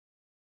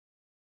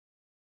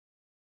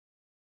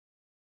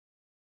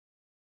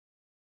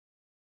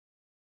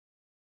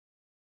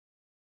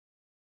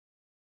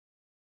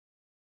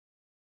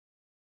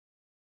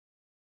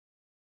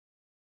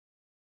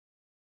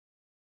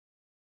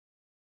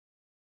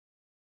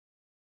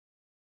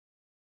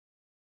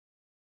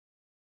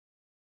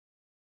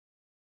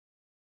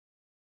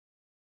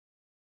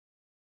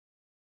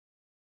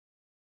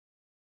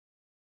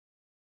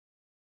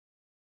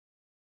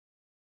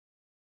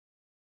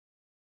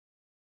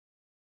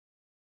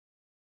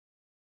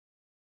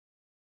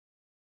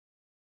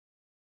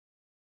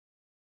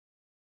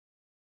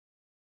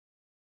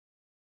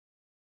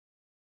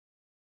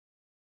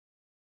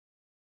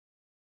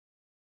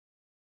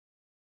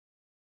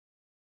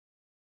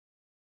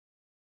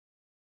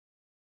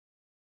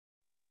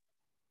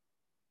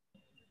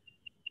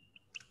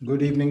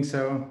Good evening,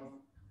 sir.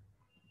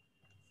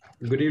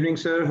 Good evening,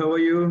 sir. How are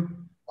you?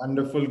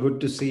 Wonderful.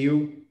 Good to see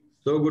you.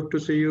 So good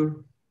to see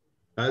you,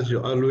 as you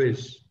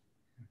always.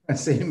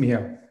 Same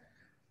here.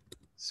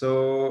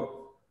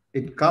 So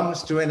it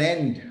comes to an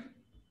end.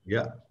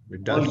 Yeah,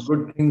 it All does.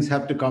 good things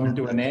have to come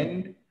to an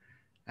end,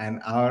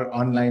 and our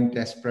online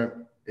test prep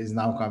is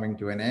now coming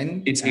to an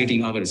end. It's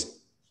 18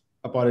 hours.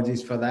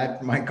 Apologies for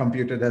that. My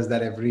computer does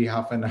that every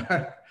half an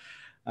hour.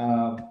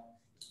 Uh,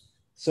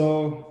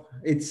 so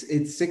it's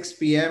 6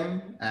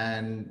 p.m.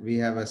 and we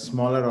have a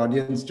smaller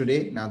audience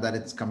today now that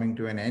it's coming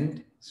to an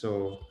end.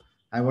 So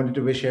I wanted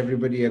to wish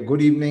everybody a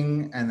good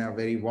evening and a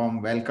very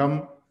warm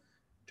welcome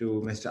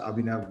to Mr.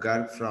 Abhinav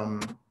Garg from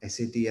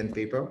SAT and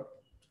Paper.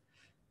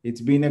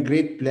 It's been a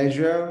great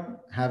pleasure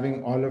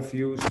having all of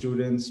you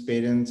students,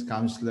 parents,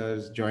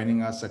 counselors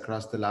joining us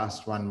across the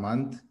last 1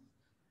 month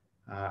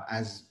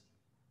as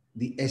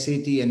the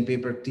SAT and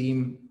Paper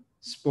team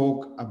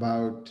spoke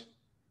about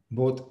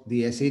both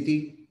the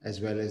SAT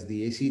as well as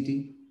the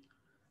ACT.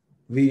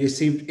 We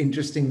received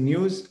interesting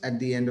news at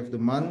the end of the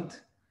month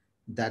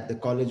that the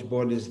College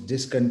Board is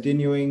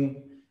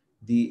discontinuing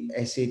the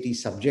SAT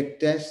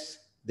subject tests.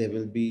 There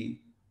will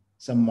be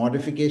some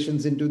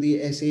modifications into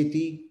the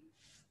SAT,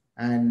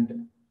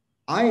 and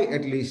I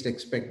at least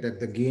expect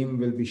that the game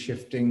will be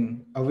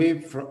shifting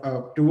away from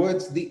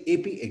towards the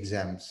AP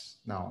exams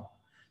now.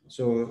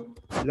 So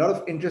a lot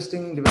of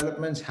interesting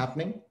developments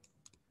happening.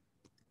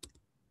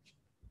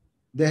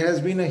 There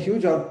has been a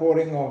huge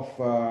outpouring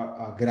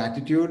of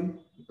gratitude,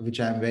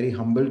 which I'm very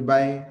humbled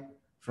by,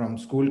 from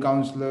school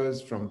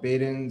counselors, from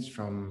parents,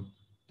 from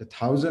the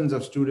thousands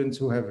of students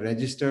who have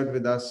registered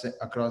with us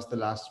across the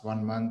last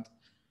 1 month,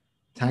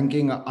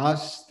 thanking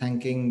us,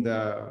 thanking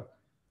the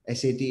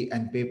SAT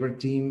and Paper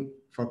team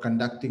for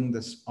conducting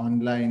this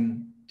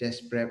online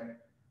test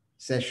prep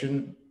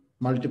session,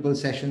 multiple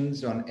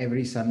sessions on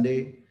every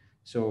Sunday.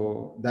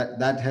 So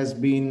that has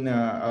been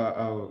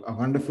a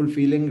wonderful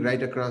feeling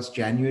right across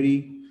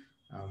January.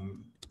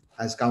 Um,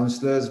 as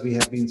counselors, we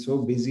have been so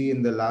busy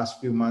in the last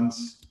few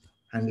months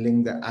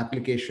handling the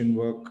application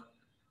work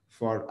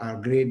for our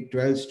grade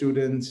 12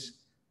 students.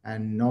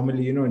 And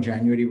normally,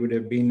 January would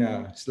have been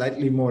a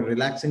slightly more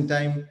relaxing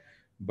time,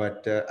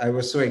 but I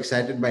was so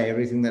excited by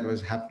everything that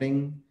was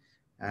happening.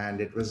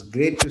 And it was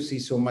great to see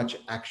so much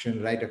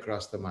action right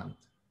across the month.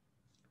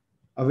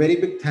 A very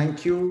big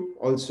thank you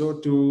also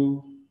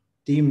to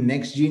Team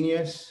Next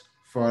Genius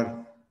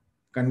for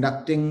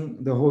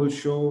conducting the whole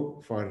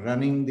show, for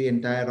running the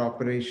entire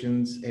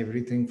operations,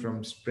 everything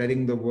from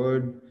spreading the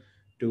word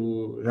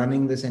to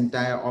running this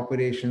entire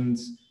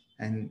operations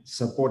and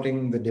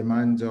supporting the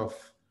demands of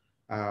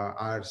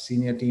our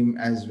senior team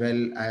as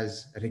well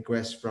as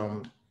requests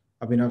from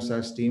Abhinav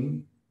sir's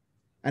team.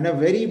 And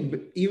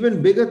a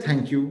even bigger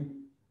thank you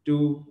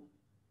to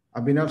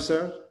Abhinav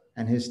sir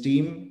and his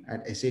team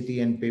at SAT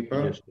and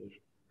Paper. Yes,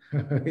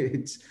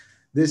 It's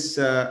this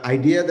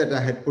idea that I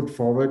had put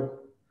forward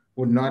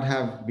would not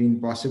have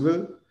been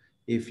possible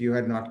if you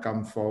had not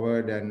come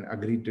forward and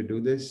agreed to do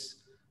this.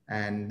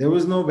 And there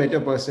was no better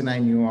person I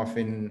knew of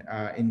in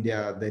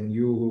India than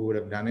you who would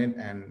have done it.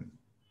 And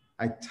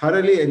I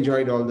thoroughly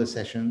enjoyed all the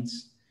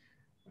sessions.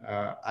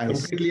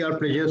 completely our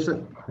pleasure,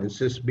 sir.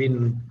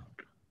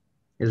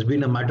 It's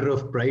been a matter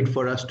of pride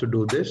for us to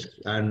do this,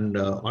 and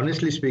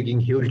honestly speaking,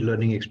 huge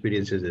learning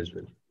experiences as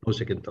well. No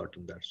second thought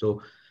in that.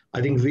 So,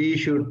 I think we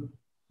should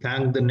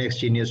thank the Next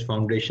Genius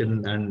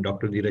Foundation and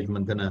Dr. Dheeraj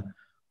Mantana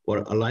for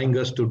allowing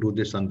us to do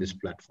this on this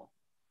platform.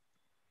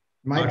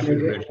 My Heartfelt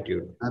pleasure.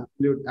 gratitude.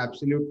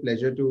 Absolute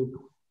pleasure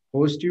to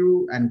host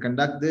you and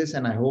conduct this.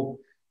 And I hope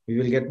we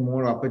will get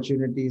more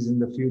opportunities in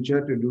the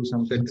future to do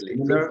something Certainly.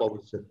 Look similar.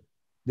 forward, sir.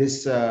 The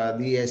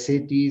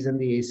SATs and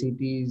the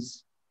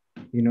ACTs,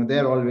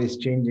 they're always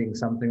changing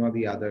something or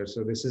the other.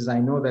 So I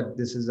know that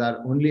this is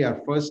only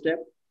our first step,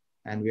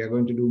 and we are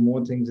going to do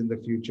more things in the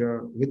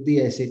future with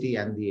the SAT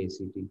and the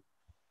ACT.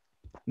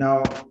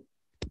 Now,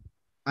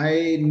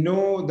 I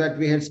know that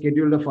we had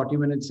scheduled a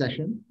 40-minute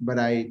session, but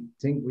I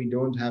think we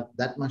don't have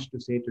that much to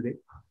say today.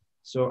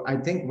 So I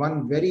think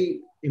one very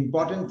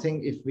important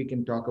thing, if we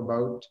can talk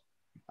about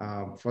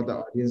for the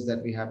audience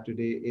that we have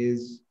today,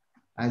 is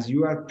as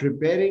you are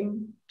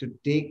preparing to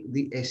take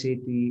the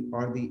SAT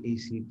or the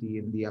ACT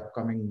in the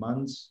upcoming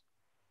months,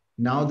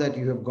 now that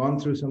you have gone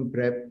through some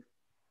prep,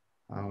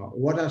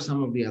 what are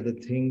some of the other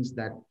things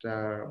that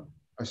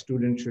a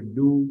student should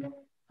do?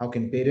 How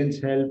can parents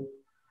help?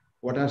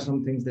 What are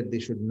some things that they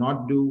should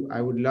not do?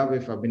 I would love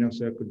if Abhinav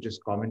sir could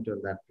just comment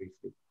on that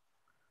briefly.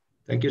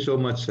 Thank you so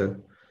much, sir.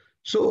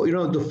 So,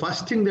 the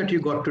first thing that you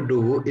got to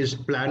do is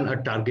plan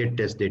a target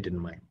test date in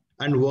mind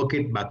and work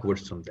it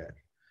backwards from there.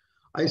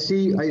 I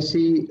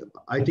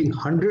think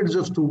hundreds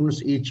of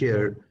students each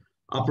year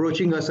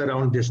approaching us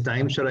around this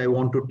time, sir, I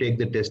want to take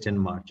the test in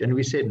March. And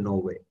we said, no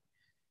way.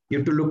 You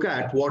have to look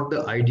at what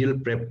the ideal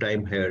prep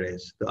time here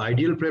is. The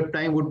ideal prep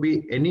time would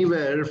be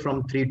anywhere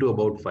from 3 to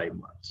about 5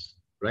 months,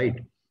 right?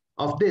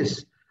 Of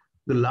this,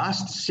 the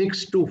last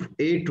 6 to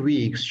 8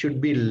 weeks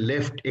should be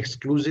left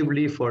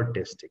exclusively for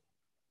testing.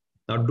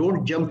 Now,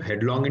 don't jump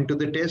headlong into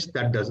the test.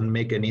 That doesn't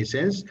make any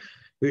sense.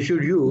 You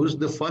should use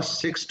the first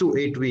 6 to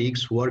 8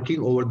 weeks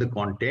working over the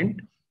content,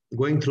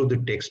 going through the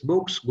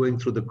textbooks, going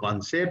through the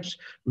concepts,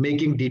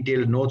 making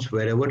detailed notes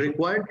wherever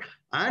required.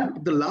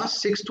 And the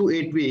last 6 to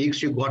 8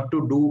 weeks, you got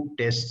to do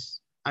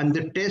tests. And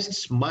the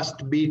tests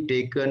must be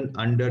taken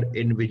under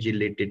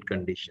invigilated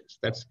conditions.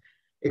 That's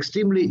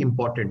extremely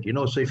important.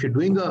 So if you're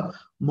doing a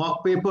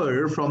mock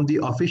paper from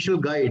the official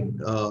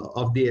guide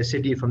of the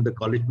SAT from the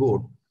College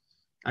Board,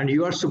 and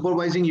you are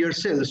supervising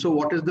yourself, so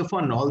what is the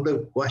fun? All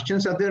the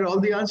questions are there, all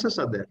the answers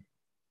are there.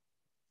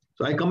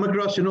 So I come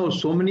across,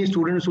 so many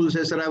students who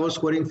say, sir, I was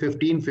scoring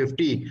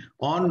 1550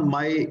 on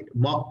my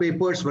mock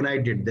papers when I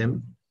did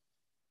them.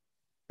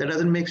 That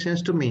doesn't make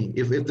sense to me.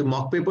 If the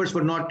mock papers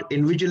were not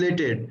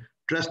invigilated,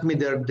 trust me,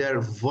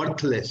 they're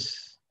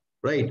worthless,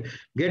 right?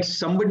 Get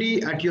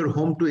somebody at your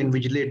home to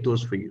invigilate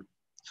those for you,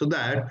 so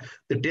that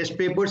the test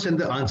papers and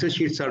the answer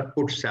sheets are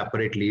put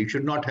separately. You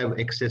should not have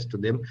access to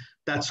them.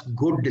 That's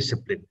good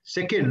discipline.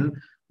 Second,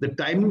 the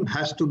time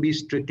has to be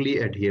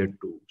strictly adhered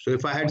to. So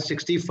if I had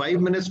 65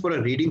 minutes for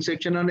a reading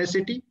section on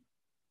SAT,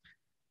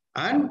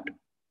 and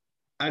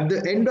at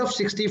the end of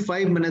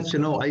 65 minutes,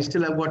 I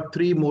still have got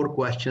 3 more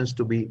questions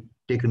to be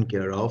taken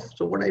care of.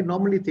 So what I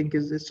normally think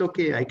is, it's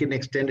okay, I can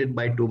extend it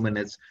by 2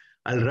 minutes.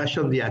 I'll rush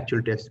on the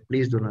actual test.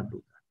 Please do not do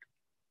that.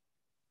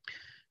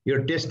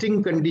 Your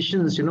testing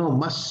conditions,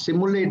 must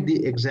simulate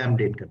the exam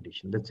date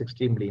condition. That's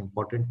extremely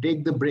important.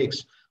 Take the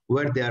breaks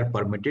where they are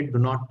permitted. Do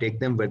not take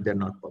them where they're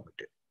not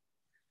permitted.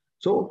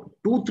 So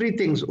 2-3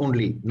 things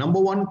only. Number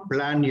 1,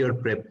 plan your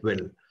prep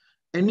well.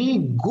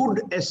 Any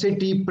good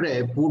SAT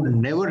prep would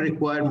never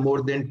require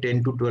more than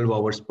 10 to 12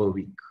 hours per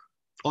week,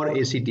 or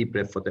ACT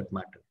prep for that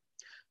matter.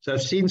 So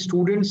I've seen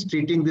students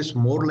treating this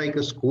more like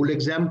a school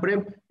exam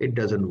prep. It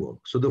doesn't work.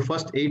 So the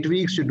first 8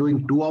 weeks, you're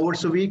doing 2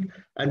 hours a week,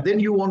 and then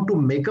you want to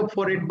make up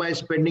for it by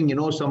spending,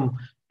 some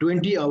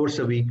 20 hours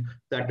a week.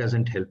 That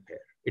doesn't help here.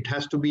 It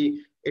has to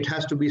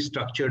be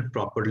structured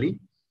properly.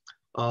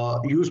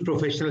 Use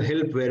professional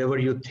help wherever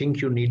you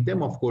think you need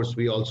them. Of course,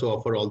 we also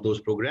offer all those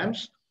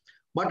programs.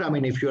 But I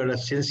mean, if you're a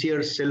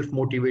sincere,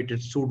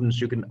 self-motivated student,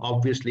 you can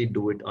obviously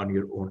do it on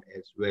your own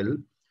as well.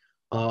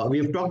 We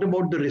have talked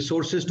about the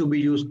resources to be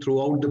used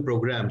throughout the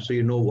program, so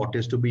you know what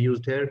is to be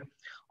used here.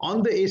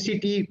 On the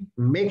ACT,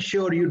 make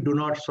sure you do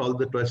not solve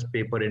the test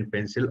paper in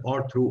pencil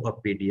or through a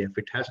PDF.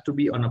 It has to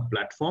be on a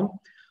platform.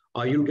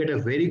 You'll get a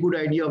very good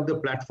idea of the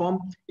platform.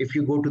 If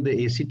you go to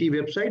the ACT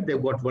website,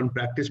 they've got one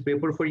practice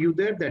paper for you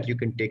there that you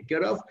can take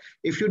care of.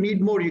 If you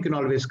need more, you can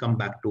always come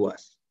back to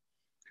us.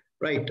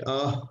 Right.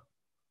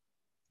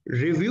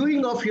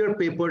 Reviewing of your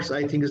papers,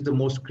 I think, is the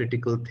most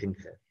critical thing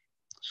here.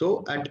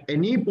 So at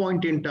any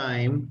point in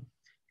time,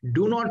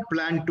 do not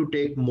plan to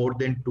take more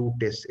than 2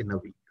 tests in a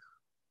week,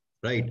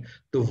 right?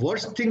 The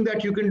worst thing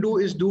that you can do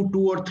is do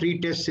 2 or 3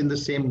 tests in the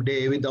same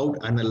day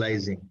without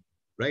analyzing,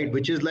 right?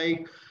 Which is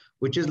like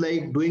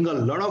doing a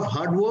lot of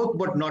hard work,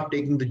 but not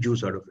taking the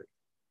juice out of it.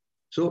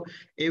 So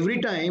every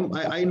time,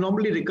 I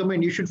normally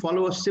recommend you should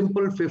follow a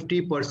simple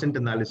 50%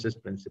 analysis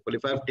principle.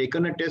 If I've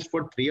taken a test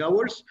for 3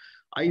 hours,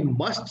 I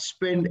must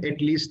spend at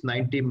least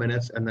 90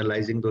 minutes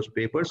analyzing those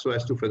papers so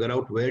as to figure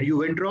out where you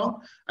went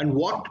wrong and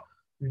what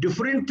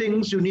different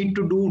things you need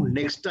to do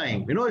next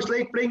time. You know, it's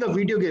like playing a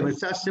video game.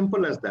 It's as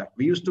simple as that.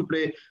 We used to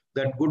play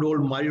that good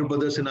old Mario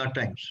Brothers in our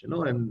times, you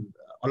know, and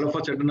all of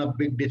a sudden a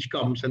big ditch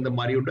comes and the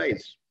Mario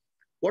dies.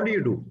 What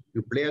do?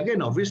 You play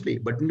again, obviously.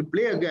 But when you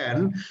play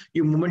again,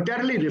 you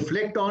momentarily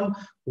reflect on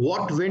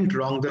what went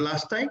wrong the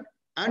last time.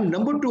 And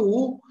number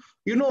 2,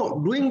 you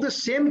know, doing the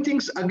same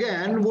things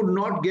again would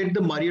not get the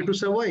Mario to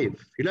survive.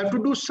 You'll have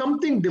to do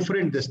something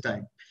different this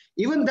time.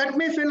 Even that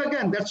may fail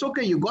again. That's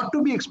okay. You got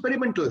to be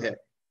experimental here,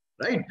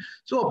 right?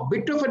 So a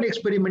bit of an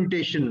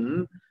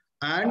experimentation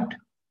and,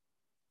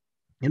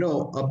 you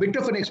know, a bit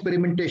of an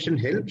experimentation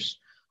helps.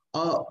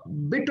 A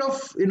bit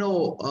of, you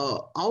know,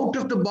 out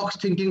of the box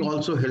thinking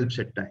also helps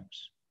at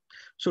times.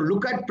 So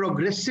look at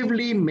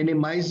progressively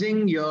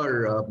minimizing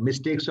your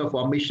mistakes of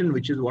omission,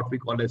 which is what we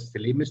call as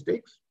silly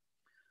mistakes.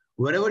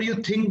 Wherever you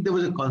think there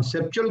was a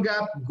conceptual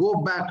gap, go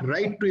back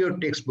right to your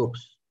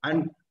textbooks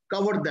and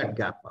cover that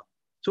gap up.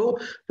 So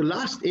the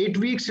last 8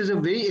 weeks is a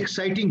very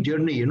exciting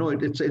journey. You know,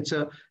 it's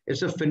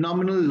a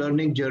phenomenal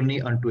learning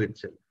journey unto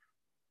itself.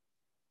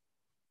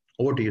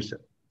 Over to you,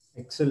 sir.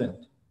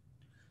 Excellent.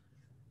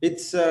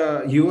 It's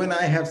you and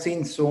I have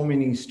seen so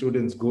many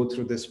students go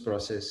through this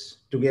process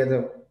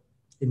together,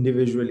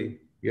 individually.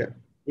 Yeah.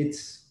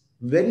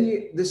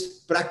 This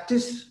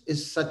practice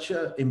is such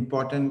an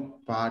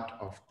important part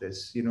of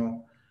this. You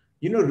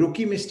know,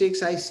 rookie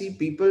mistakes, I see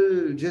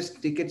people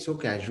just take it so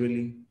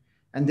casually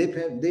and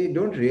they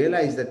don't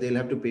realize that they'll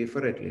have to pay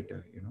for it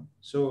later, you know.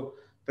 So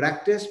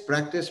practice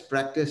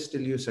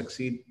till you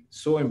succeed.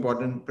 So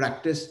important.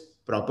 Practice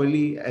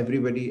properly,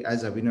 everybody,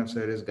 as Abhinav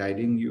sir is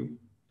guiding you.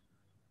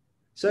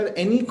 Sir,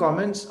 any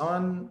comments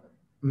on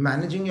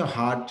managing your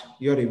heart,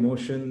 your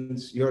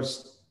emotions, your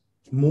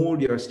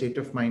mood, your state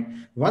of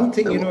mind? One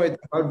thing, you know, it's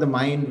about the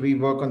mind. We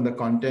work on the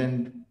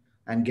content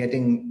and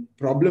getting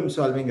problem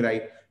solving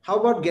right. how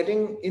about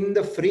getting in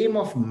the frame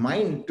of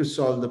mind to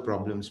solve the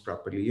problems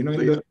properly? You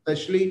know,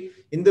 especially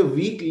in the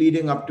week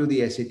leading up to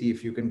the SAT,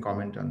 if you can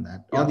comment on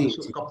that. Or Yeah, the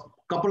so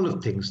couple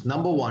of things.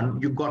 Number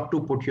one, you got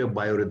to put your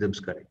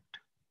biorhythms correct,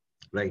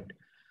 right?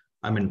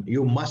 I mean,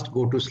 you must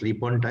go to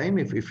sleep on time.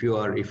 If you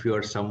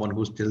are someone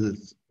who's still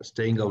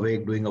staying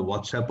awake, doing a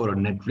WhatsApp or a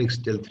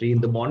Netflix till 3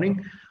 in the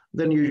morning,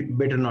 then you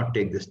better not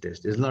take this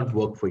test. It's not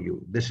work for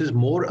you. This is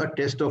more a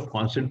test of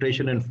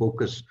concentration and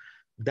focus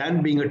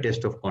than being a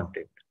test of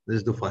content. This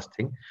is the first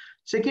thing.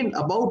 Second,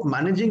 about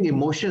managing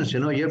emotions,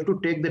 you have to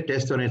take the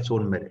test on its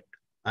own merit.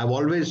 I've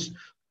always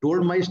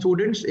told my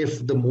students,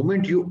 if the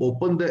moment you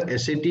open the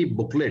SAT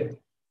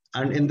booklet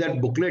and in that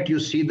booklet you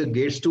see the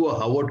gates to a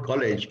Harvard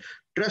college,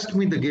 trust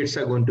me, the gates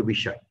are going to be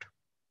shut.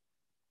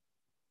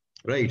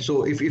 Right.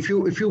 So if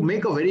you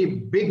make a very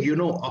big,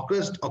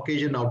 accursed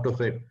occasion out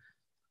of it,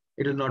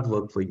 it will not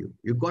work for you.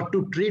 You got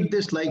to treat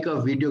this like a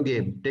video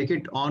game. Take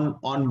it on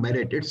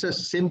merit. It's a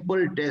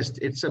simple test.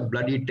 It's a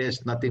bloody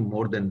test, nothing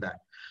more than that.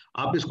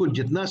 आप इसको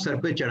जितना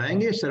sir पे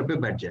चढ़ाएंगे, sir पे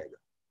बैठ जाएगा.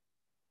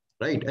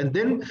 Right. And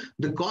then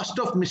the cost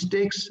of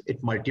mistakes,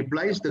 it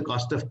multiplies. The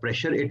cost of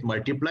pressure, it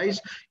multiplies.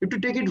 You have to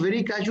take it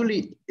very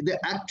casually. The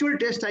actual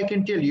test, I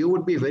can tell you,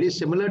 would be very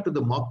similar to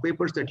the mock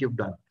papers that you've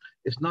done.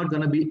 It's not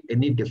going to be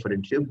any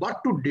different. You've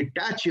got to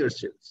detach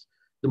yourselves.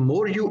 The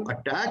more you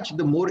attach,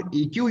 the more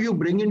EQ you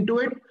bring into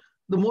it,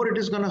 the more it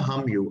is going to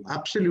harm you.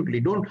 Absolutely.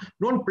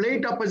 Don't play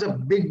it up as a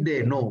big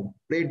day. No,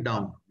 play it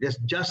down.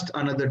 Just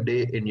another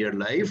day in your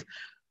life.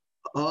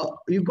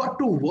 You've got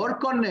to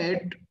work on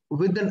it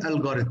with an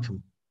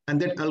algorithm. And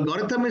that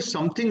algorithm is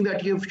something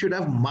that you should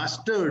have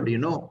mastered,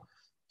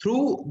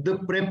 through the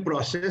prep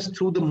process,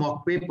 through the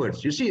mock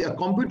papers. You see, a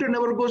computer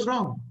never goes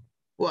wrong.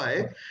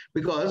 Why?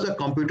 Because a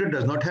computer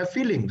does not have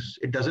feelings.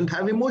 It doesn't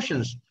have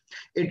emotions.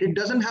 It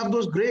doesn't have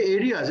those gray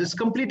areas. It's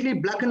completely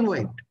black and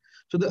white.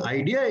 So the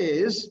idea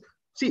is,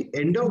 see,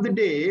 end of the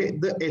day,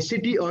 the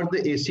SAT or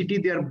the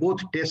ACT, they are both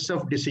tests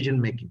of decision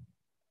making.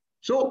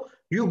 So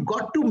you've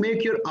got to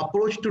make your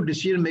approach to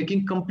decision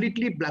making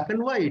completely black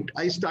and white.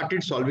 I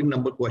started solving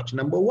question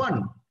number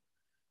 1.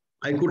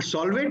 I could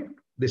solve it.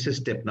 This is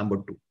step number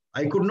 2.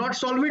 I could not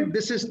solve it.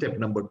 This is step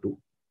number 2.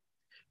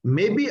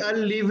 Maybe I'll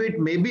leave it.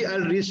 Maybe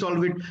I'll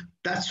resolve it.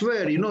 That's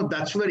where,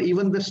 that's where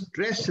even the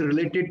stress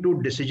related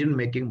to decision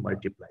making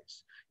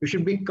multiplies. You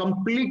should be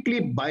completely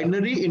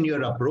binary in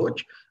your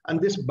approach.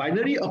 And this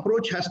binary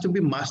approach has to be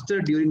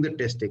mastered during the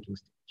test taking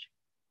stage.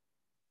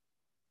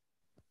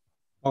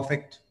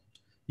 Perfect.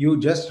 You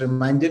just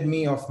reminded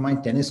me of my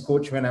tennis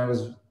coach when I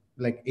was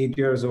like 8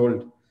 years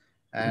old.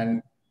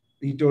 And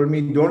he told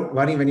me, don't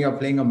worry, when you're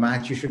playing a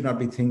match, you should not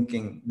be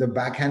thinking. The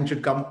backhand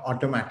should come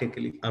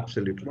automatically.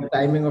 Absolutely. The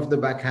timing of the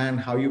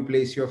backhand, how you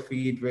place your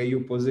feet, where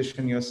you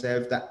position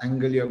yourself, the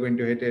angle you're going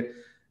to hit it.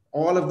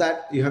 All of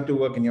that you have to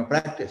work in your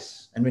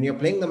practice. And when you're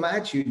playing the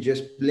match, you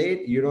just play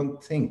it. You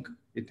don't think.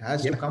 It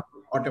has to come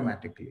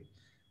automatically.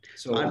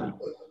 So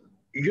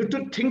you have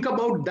to think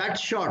about that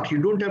shot.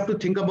 You don't have to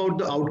think about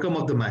the outcome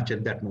of the match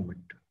at that moment.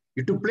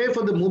 You have to play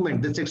for the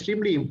moment. That's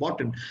extremely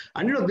important.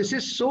 And this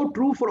is so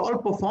true for all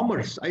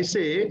performers. I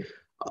say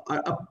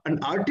an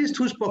artist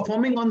who's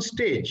performing on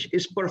stage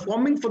is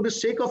performing for the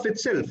sake of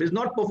itself, is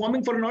not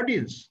performing for an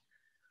audience.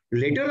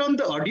 Later on,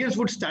 the audience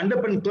would stand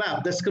up and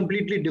clap. That's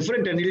completely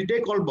different, and he'll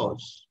take all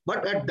bows.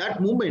 But at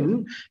that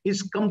moment,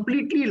 he's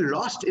completely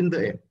lost in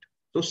the end.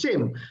 So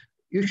same.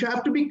 You should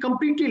have to be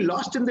completely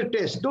lost in the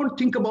test. Don't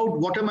think about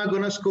what am I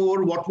going to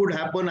score, what would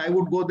happen, I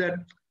would go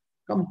there.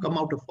 Come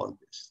out of all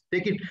this.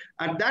 Take it.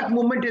 At that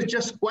moment, it's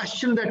just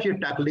question that you're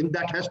tackling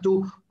that has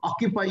to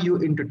occupy you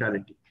in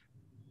totality.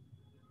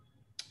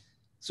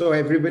 So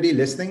everybody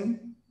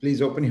listening,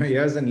 please open your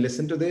ears and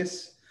listen to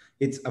this.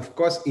 It's, of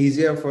course,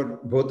 easier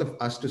for both of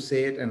us to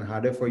say it and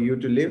harder for you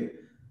to live.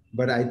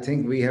 But I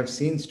think we have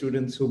seen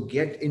students who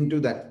get into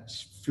that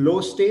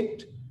flow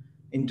state,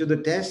 into the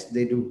test,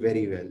 they do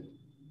very well.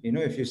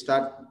 If you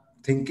start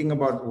thinking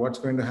about what's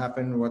going to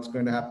happen,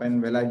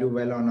 will I do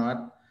well or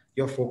not,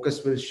 your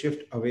focus will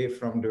shift away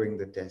from doing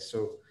the test.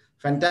 So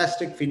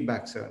fantastic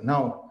feedback, sir.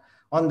 Now,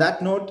 on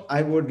that note,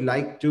 I would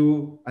like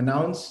to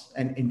announce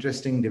an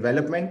interesting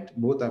development.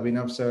 Both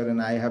Abhinav sir and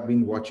I have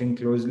been watching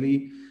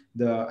closely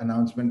the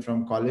announcement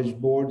from college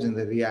boards and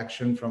the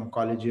reaction from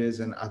colleges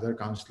and other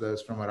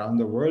counselors from around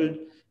the world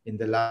in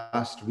the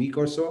last week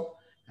or so.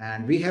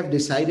 And we have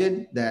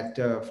decided that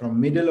from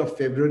middle of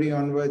February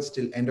onwards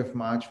till end of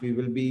March, we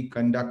will be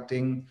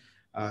conducting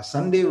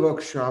Sunday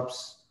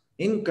workshops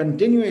in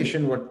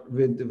continuation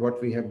with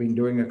what we have been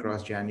doing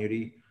across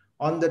January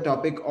on the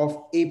topic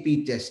of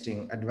AP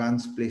testing,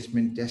 advanced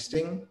placement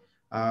testing.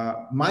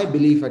 My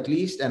belief at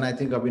least, and I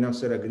think Abhinav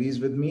sir agrees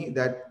with me,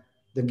 that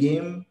the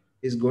game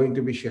is going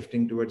to be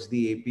shifting towards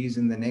the APs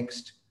in the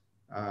next,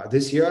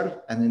 this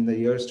year and in the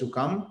years to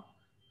come.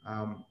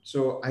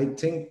 So I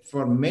think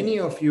for many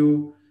of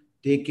you,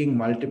 taking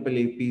multiple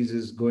APs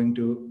is going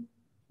to,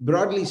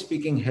 broadly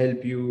speaking,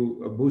 help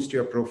you boost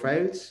your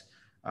profiles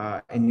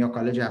in your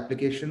college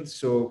applications.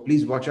 So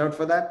please watch out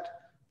for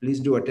that. Please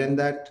do attend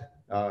that.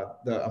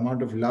 the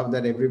amount of love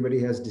that everybody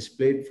has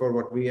displayed for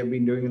what we have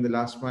been doing in the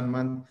last 1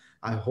 month.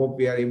 I hope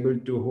we are able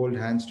to hold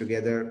hands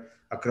together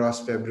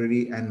across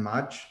February and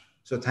March.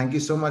 So thank you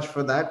so much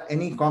for that.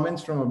 Any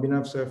comments from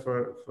Abhinav sir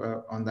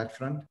for on that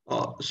front?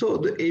 So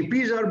the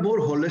APs are more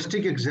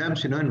holistic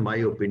exams, in my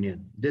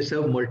opinion. They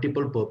serve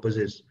multiple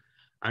purposes.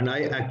 And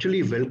I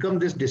actually welcome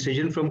this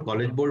decision from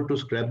College Board to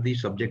scrap the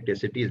subject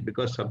SATs,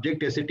 because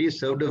subject SATs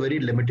served a very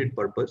limited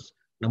purpose.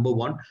 Number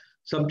one,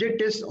 subject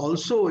tests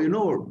also,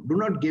 do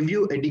not give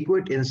you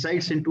adequate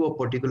insights into a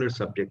particular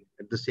subject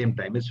at the same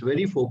time. It's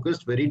very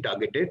focused, very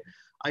targeted.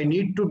 I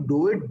need to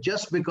do it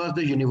just because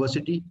the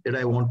university that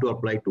I want to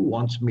apply to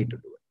wants me to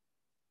do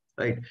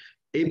it, right?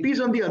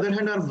 APs, on the other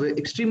hand, are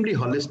extremely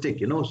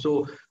holistic,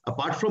 So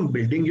apart from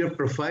building your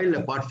profile,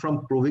 apart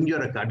from proving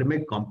your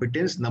academic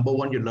competence, number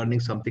one, you're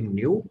learning something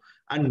new.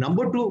 And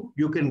number two,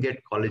 you can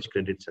get college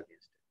credits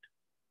against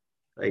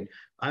it, right?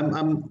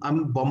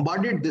 I'm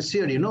bombarded this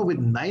year, with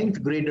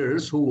ninth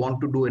graders who want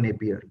to do an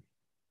AP early.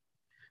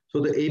 So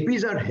the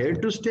APs are here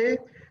to stay.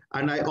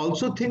 And I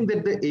also think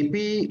that the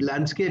AP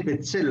landscape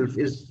itself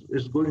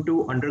is going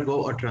to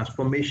undergo a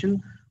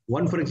transformation.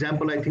 One, for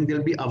example, I think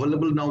they'll be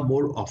available now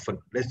more often.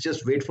 Let's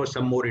just wait for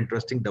some more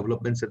interesting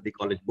developments at the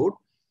College Board.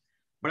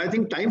 But I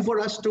think time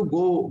for us to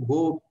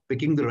go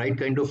picking the right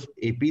kind of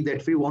AP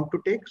that we want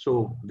to take.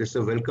 So this is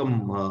a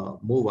welcome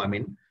move. I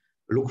mean,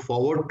 look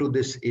forward to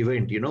this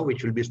event,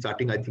 which will be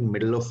starting, I think,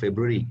 middle of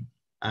February.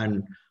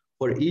 And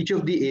for each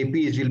of the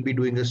APs, we'll be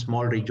doing a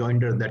small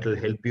rejoinder that will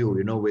help you,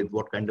 with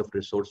what kind of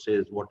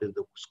resources, what is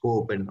the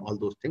scope and all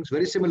those things.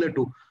 Very similar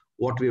to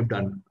what we've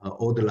done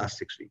over the last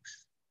 6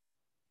 weeks.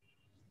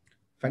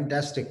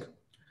 Fantastic.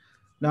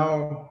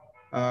 Now,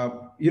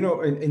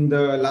 in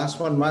the last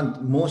 1 month,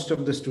 most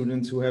of the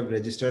students who have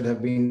registered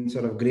have been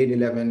sort of grade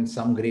 11,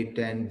 some grade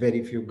 10,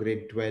 very few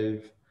grade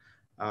 12.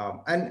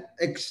 And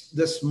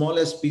the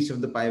smallest piece of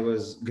the pie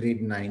was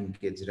grade 9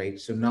 kids, right?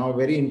 So now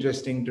very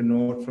interesting to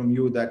note from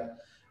you that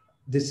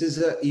this is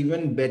an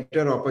even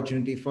better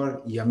opportunity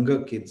for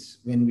younger kids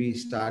when we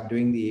start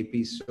doing the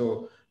APs.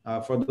 So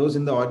for those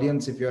in the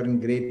audience, if you're in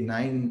grade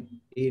 9,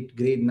 8,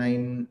 grade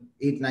 9,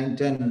 8, 9,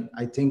 10,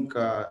 I think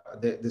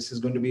this is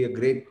going to be a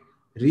great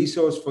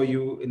resource for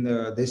you in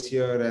this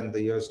year and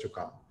the years to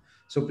come.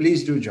 So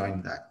please do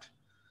join that.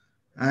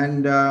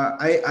 And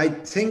I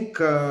think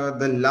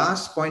the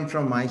last point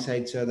from my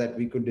side, sir, that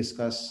we could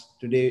discuss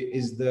today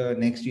is the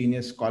Next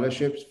Genius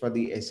scholarships for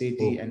the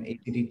SAT and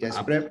ACT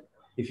test prep.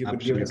 If you could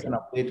give us an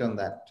update on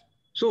that.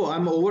 So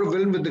I'm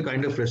overwhelmed with the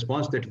kind of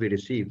response that we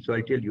received. So I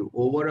tell you,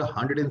 over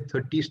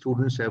 130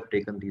 students have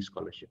taken these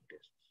scholarship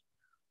tests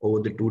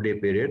over the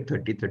 2-day period,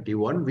 30,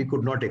 31. We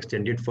could not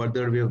extend it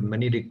further. We have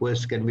many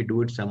requests. Can we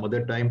do it some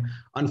other time?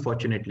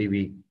 Unfortunately,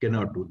 we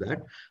cannot do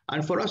that.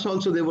 And for us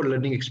also, there were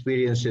learning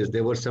experiences.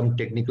 There were some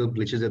technical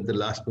glitches at the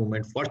last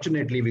moment.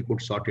 Fortunately, we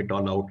could sort it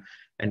all out.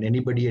 And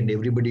anybody and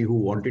everybody who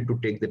wanted to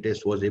take the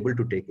test was able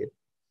to take it.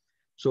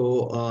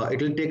 So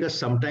it will take us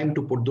some time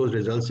to put those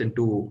results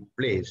into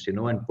place,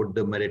 and put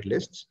the merit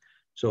lists.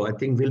 So I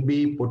think we'll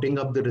be putting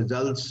up the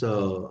results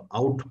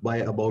out by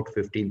about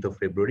 15th of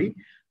February.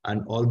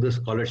 And all the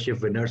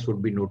scholarship winners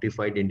would be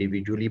notified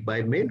individually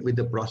by mail with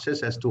the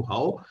process as to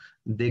how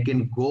they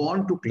can go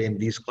on to claim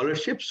these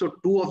scholarships. So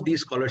 2 of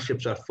these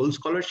scholarships are full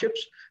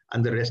scholarships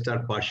and the rest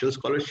are partial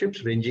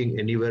scholarships, ranging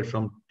anywhere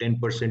from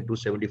 10% to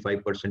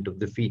 75% of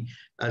the fee,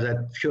 as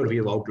I'm sure we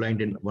have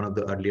outlined in one of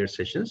the earlier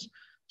sessions.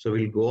 So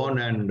we'll go on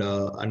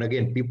and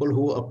again, people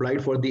who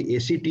applied for the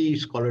ACT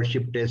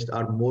scholarship test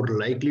are more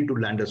likely to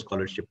land a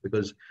scholarship,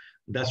 because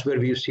that's where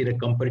we've seen a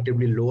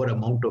comparatively lower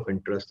amount of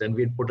interest, and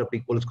we'll put up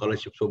equal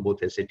scholarships for both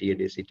SAT and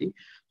ACT.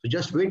 So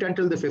just wait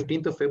until the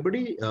 15th of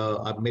February,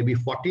 maybe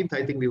 14th.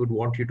 I think we would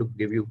want you to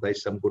give you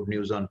guys some good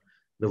news on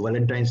the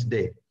Valentine's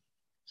Day.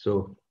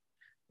 So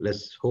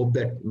let's hope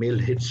that mail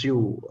hits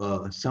you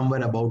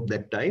somewhere about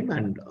that time,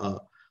 and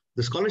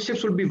the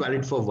scholarships will be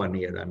valid for 1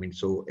 year. I mean,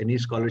 so any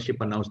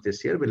scholarship announced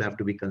this year will have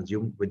to be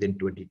consumed within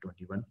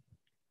 2021.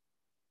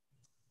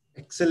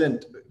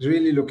 Excellent.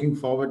 Really looking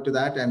forward to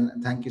that.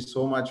 And thank you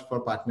so much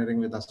for partnering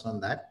with us on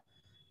that.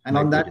 And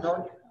on that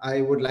note,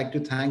 I would like to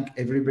thank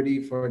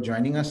everybody for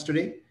joining us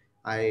today.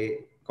 I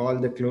call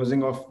the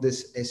closing of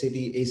this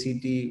SAT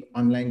ACT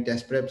online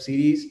test prep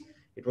series.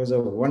 It was a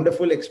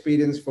wonderful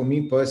experience for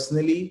me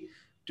personally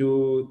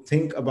to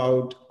think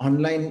about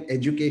online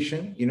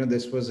education.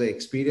 This was an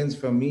experience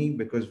for me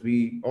because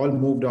we all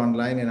moved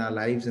online in our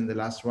lives in the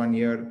last 1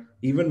 year,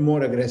 even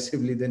more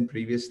aggressively than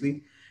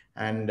previously.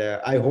 And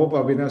I hope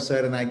Abhinav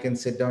sir and I can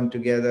sit down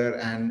together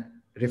and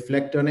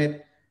reflect on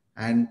it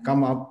and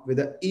come up with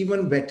an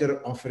even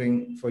better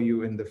offering for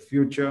you in the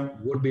future.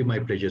 Would be my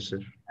pleasure, sir.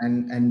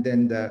 And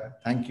then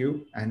thank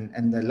you.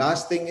 And the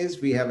last thing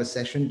is we have a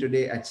session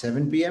today at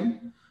 7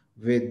 p.m.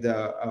 with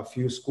a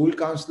few school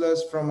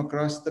counselors from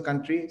across the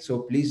country. So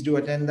please do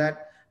attend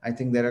that. I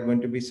think there are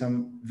going to be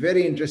some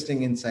very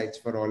interesting insights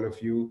for all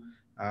of you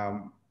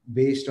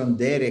based on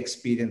their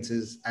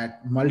experiences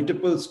at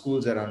multiple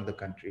schools around the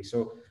country.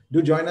 So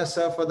do join us,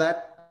 sir, for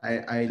that.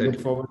 I look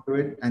forward to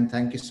it. And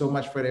thank you so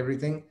much for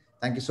everything.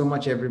 Thank you so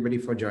much, everybody,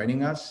 for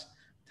joining us.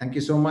 Thank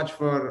you so much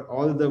for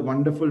all the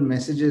wonderful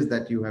messages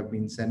that you have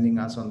been sending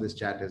us on this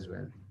chat as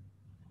well.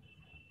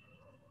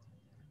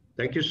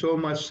 Thank you so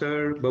much,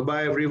 sir.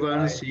 Bye-bye,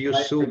 everyone. See you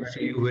soon.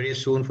 See you very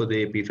soon for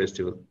the AP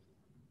Festival.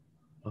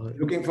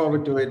 Looking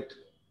forward to it.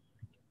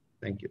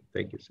 Thank you.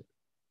 Thank you, sir.